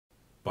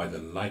by the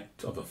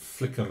light of a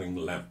flickering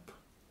lamp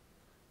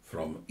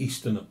from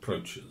Eastern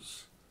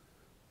Approaches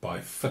by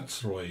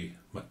Fitzroy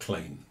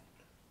Maclean.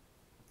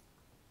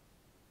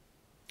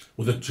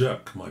 With a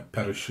jerk my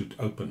parachute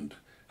opened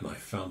and I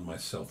found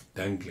myself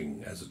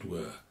dangling, as it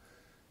were,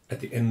 at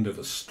the end of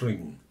a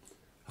string,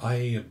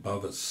 high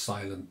above a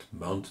silent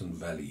mountain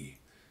valley,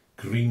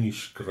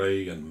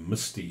 greenish-grey and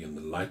misty in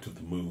the light of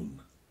the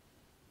moon.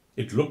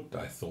 It looked,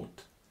 I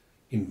thought,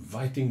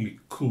 invitingly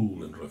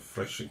cool and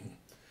refreshing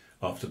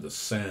after the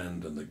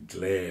sand and the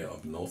glare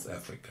of North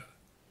Africa.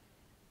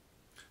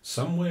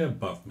 Somewhere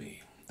above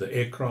me, the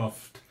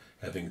aircraft,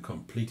 having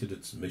completed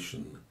its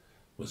mission,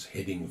 was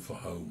heading for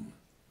home.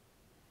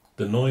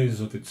 The noise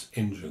of its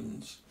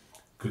engines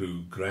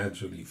grew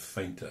gradually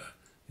fainter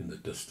in the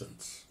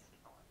distance.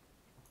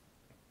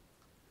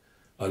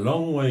 A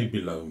long way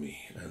below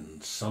me,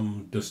 and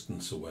some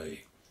distance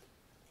away,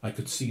 I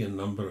could see a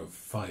number of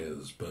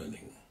fires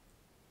burning.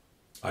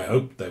 I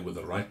hoped they were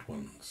the right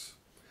ones,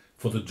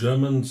 for the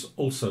Germans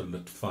also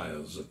lit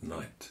fires at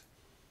night,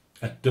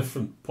 at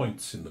different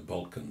points in the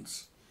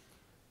Balkans,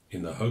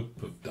 in the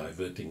hope of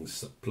diverting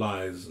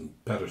supplies and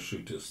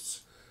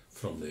parachutists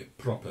from their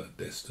proper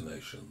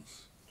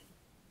destinations.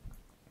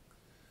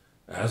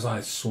 As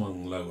I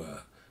swung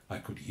lower, I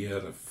could hear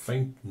a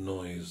faint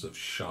noise of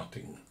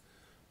shouting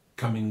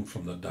coming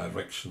from the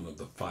direction of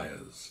the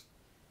fires.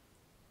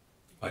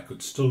 I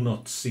could still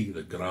not see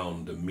the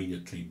ground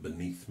immediately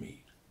beneath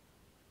me.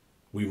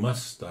 We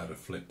must, I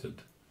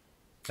reflected,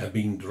 have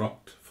been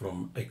dropped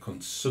from a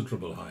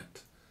considerable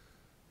height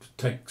to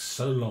take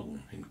so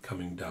long in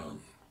coming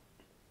down.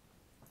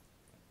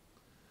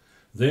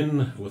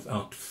 Then,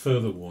 without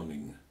further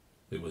warning,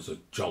 there was a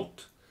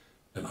jolt,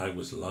 and I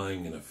was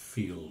lying in a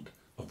field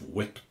of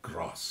wet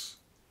grass.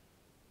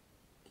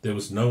 There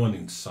was no one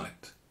in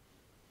sight.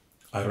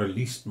 I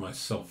released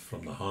myself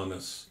from the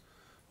harness,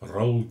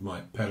 rolled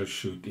my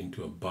parachute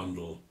into a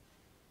bundle,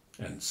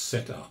 and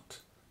set out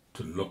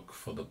to look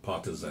for the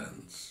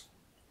partisans.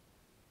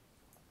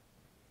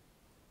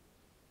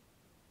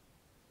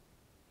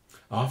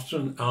 After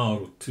an hour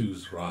or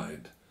two's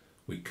ride,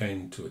 we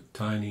came to a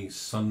tiny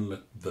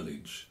sunlit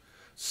village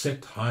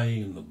set high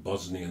in the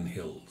Bosnian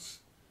hills.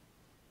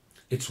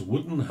 Its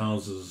wooden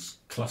houses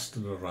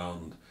clustered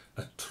around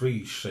a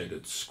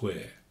tree-shaded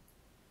square.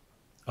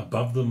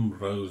 Above them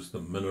rose the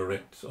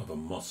minaret of a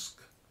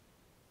mosque.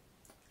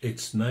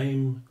 Its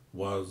name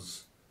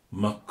was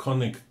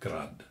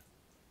Makonekgrad,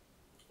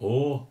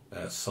 or,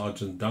 as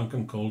Sergeant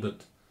Duncan called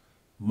it,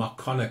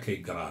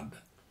 Makonekegrad.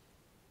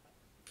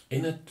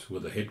 In it were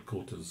the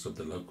headquarters of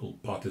the local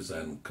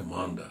partisan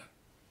commander,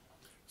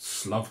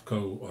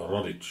 Slavko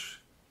Rodic,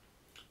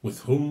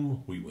 with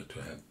whom we were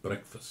to have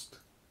breakfast.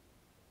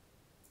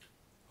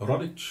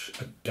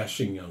 Rodic, a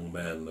dashing young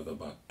man of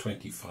about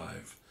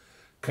 25,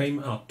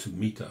 came out to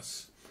meet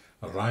us,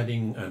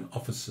 riding an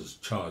officer's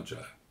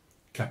charger,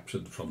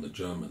 captured from the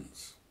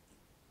Germans.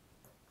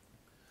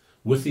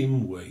 With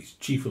him were his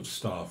chief of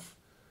staff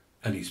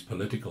and his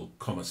political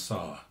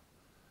commissar,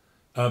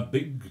 a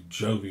big,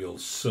 jovial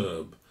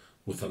Serb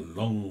with a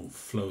long,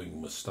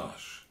 flowing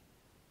moustache.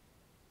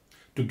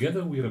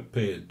 Together we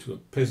repaired to a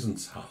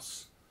peasant's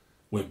house,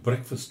 where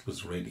breakfast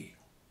was ready.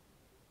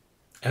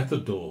 At the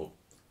door,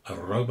 a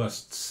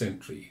robust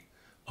sentry,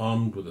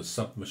 armed with a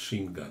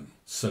submachine gun,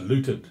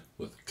 saluted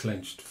with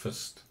clenched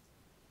fist.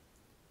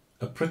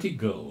 A pretty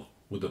girl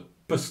with a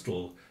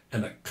pistol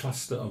and a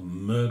cluster of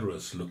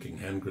murderous-looking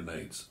hand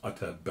grenades at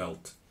her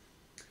belt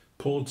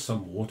poured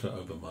some water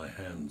over my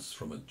hands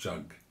from a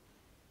jug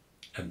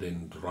and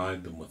then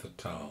dried them with a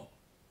towel.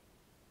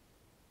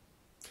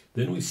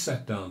 Then we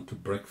sat down to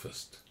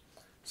breakfast,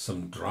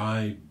 some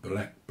dry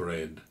black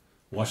bread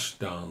washed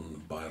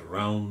down by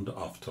round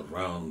after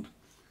round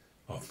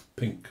of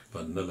pink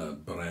vanilla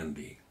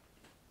brandy.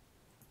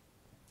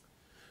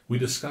 We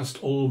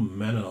discussed all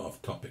manner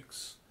of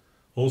topics,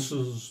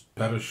 horses,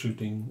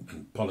 parachuting,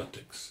 and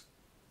politics.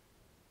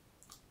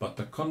 But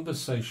the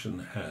conversation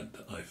had,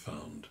 I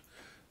found,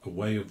 a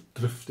way of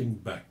drifting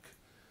back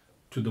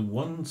to the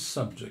one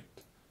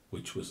subject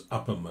which was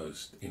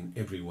uppermost in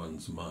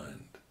everyone's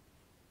mind.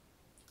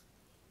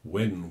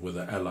 When were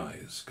the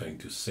Allies going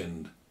to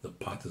send the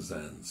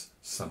partisans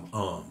some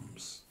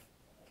arms?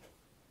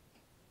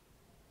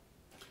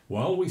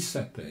 While we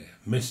sat there,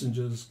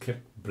 messengers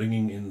kept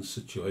bringing in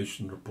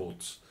situation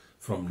reports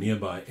from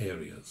nearby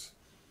areas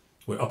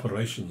where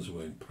operations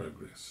were in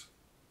progress.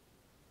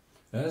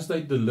 As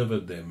they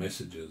delivered their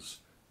messages,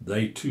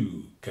 they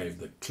too gave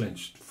the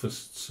clenched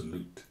fist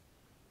salute.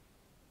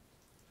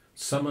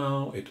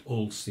 Somehow it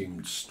all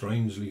seemed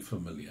strangely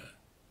familiar.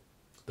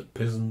 The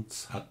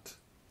peasant's hut,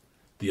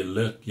 the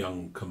alert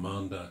young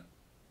commander,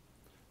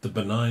 the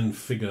benign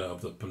figure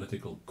of the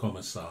political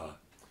commissar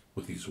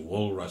with his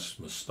walrus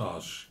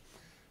moustache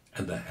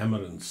and the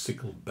hammer and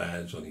sickle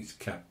badge on his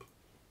cap,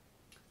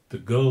 the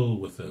girl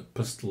with her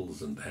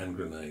pistols and hand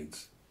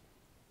grenades,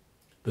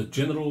 the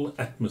general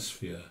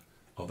atmosphere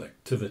of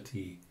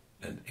activity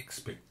and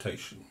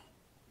expectation.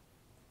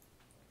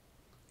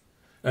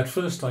 At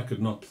first I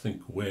could not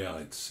think where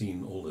I'd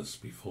seen all this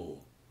before.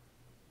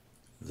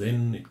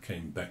 Then it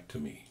came back to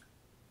me.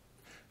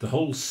 The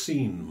whole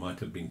scene might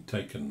have been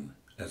taken,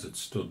 as it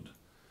stood,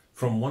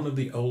 from one of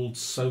the old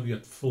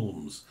Soviet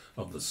films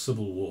of the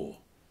Civil War,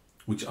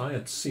 which I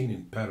had seen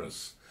in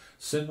Paris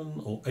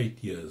 7 or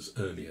 8 years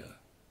earlier.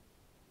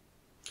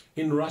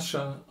 In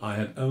Russia, I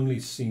had only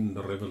seen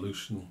the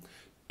revolution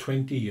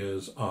 20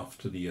 years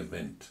after the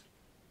event,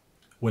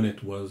 when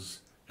it was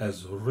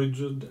as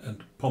rigid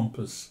and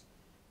pompous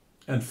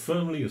and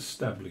firmly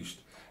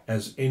established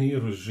as any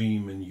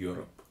regime in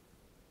Europe.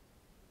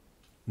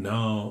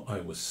 Now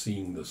I was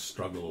seeing the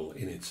struggle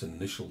in its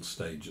initial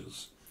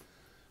stages,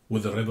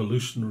 with the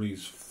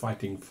revolutionaries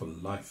fighting for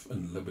life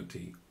and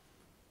liberty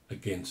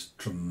against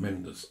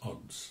tremendous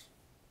odds.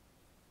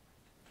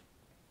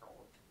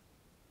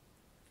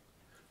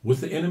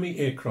 With the enemy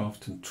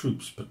aircraft and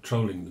troops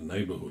patrolling the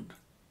neighborhood,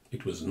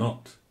 it was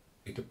not,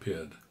 it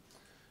appeared,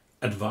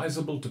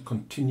 advisable to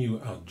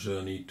continue our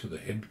journey to the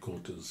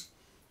headquarters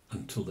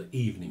until the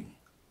evening,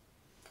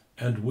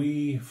 and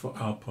we, for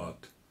our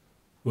part,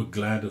 were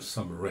glad of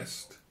some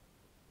rest.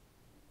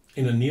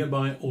 In a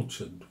nearby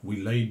orchard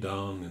we lay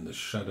down in the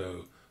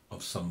shadow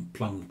of some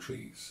plum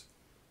trees.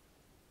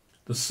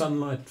 The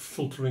sunlight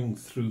filtering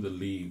through the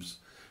leaves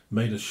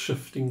made a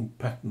shifting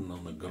pattern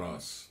on the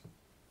grass.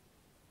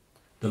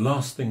 The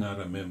last thing I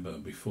remember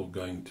before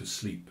going to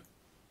sleep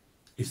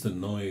is the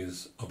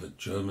noise of a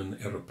German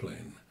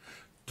aeroplane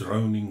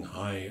droning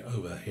high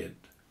overhead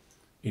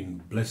in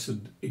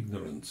blessed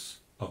ignorance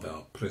of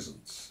our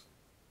presence.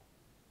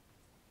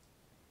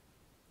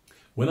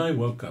 When I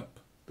woke up,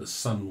 the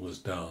sun was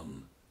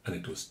down and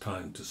it was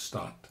time to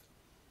start.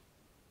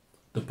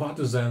 The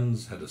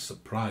partisans had a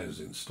surprise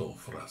in store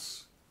for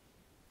us.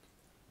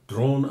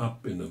 Drawn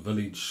up in the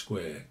village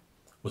square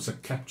was a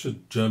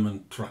captured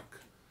German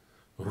truck,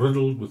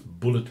 riddled with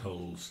bullet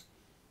holes,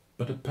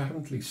 but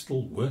apparently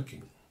still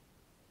working.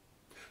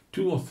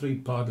 2 or 3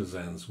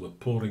 partisans were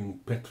pouring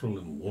petrol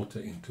and water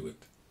into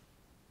it,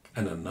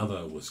 and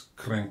another was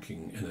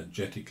cranking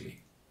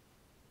energetically.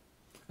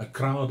 A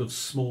crowd of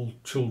small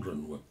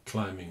children were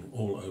climbing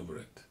all over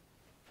it.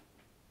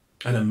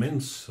 An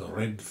immense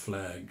red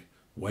flag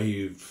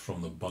waved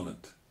from the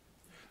bonnet,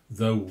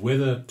 though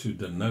whether to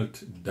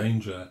denote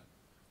danger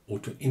or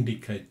to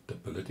indicate the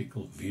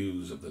political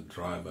views of the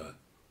driver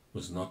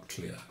was not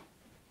clear.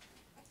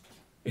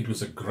 It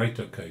was a great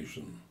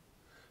occasion.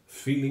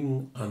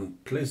 Feeling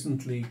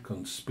unpleasantly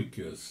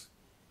conspicuous,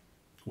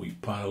 we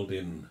piled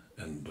in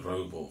and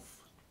drove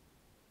off.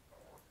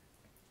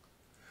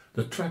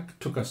 The track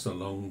took us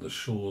along the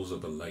shores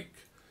of a lake,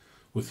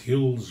 with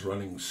hills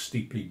running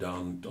steeply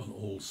down on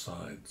all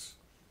sides.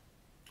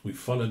 We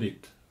followed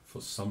it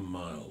for some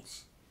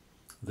miles.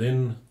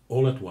 Then,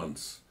 all at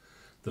once,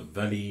 the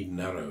valley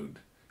narrowed,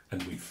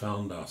 and we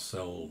found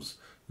ourselves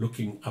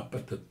looking up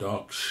at the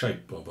dark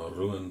shape of a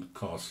ruined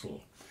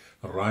castle,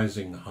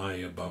 rising high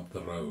above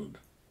the road.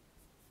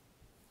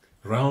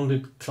 Round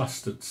it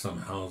clustered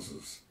some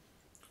houses,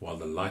 while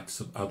the lights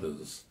of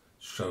others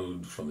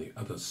showed from the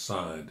other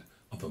side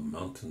of a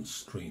mountain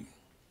stream.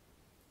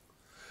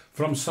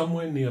 From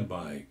somewhere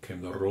nearby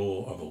came the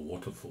roar of a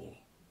waterfall.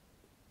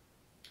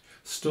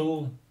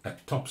 Still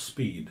at top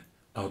speed,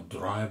 our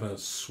driver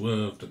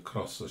swerved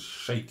across a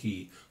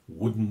shaky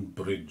wooden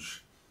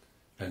bridge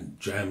and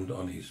jammed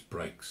on his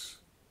brakes.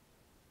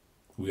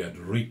 We had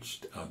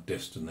reached our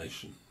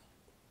destination.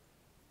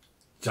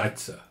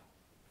 Jaitsa.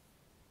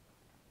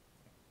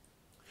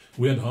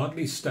 We had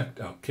hardly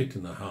stacked our kit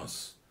in the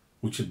house,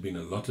 which had been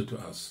allotted to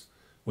us,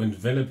 when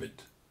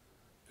Velebit,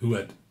 who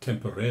had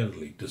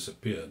temporarily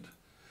disappeared,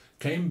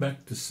 came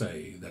back to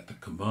say that the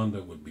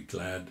commander would be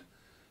glad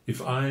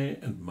if I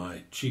and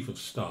my chief of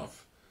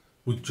staff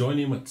would join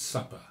him at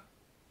supper.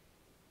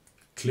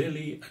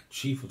 Clearly, a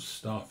chief of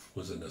staff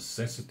was a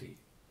necessity.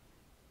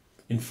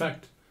 In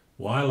fact,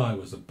 while I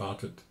was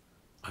about it,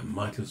 I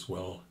might as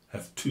well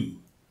have 2,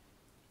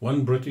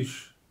 one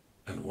British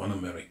and one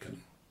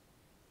American.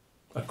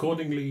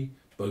 Accordingly,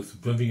 both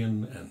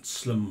Vivian and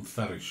Slim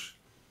Farish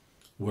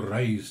were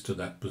raised to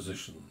that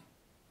position.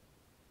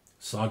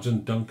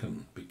 Sergeant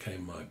Duncan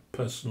became my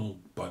personal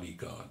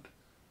bodyguard,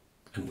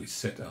 and we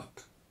set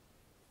out.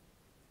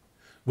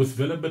 With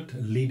Willibert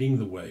leading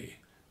the way,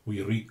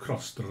 we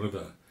recrossed the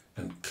river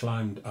and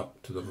climbed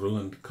up to the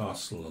ruined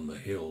castle on the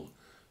hill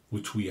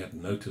which we had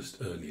noticed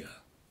earlier.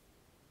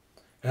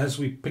 As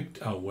we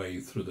picked our way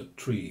through the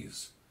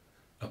trees,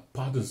 a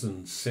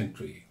partisan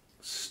sentry,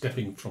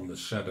 stepping from the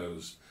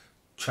shadows,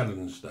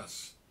 challenged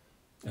us,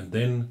 and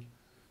then,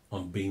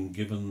 on being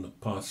given the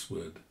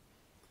password,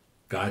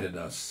 guided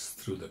us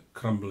through the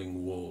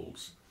crumbling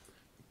walls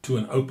to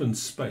an open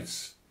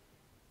space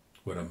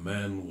where a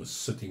man was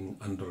sitting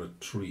under a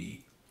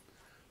tree,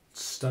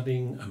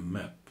 studying a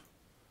map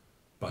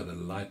by the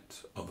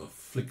light of a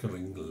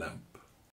flickering lamp.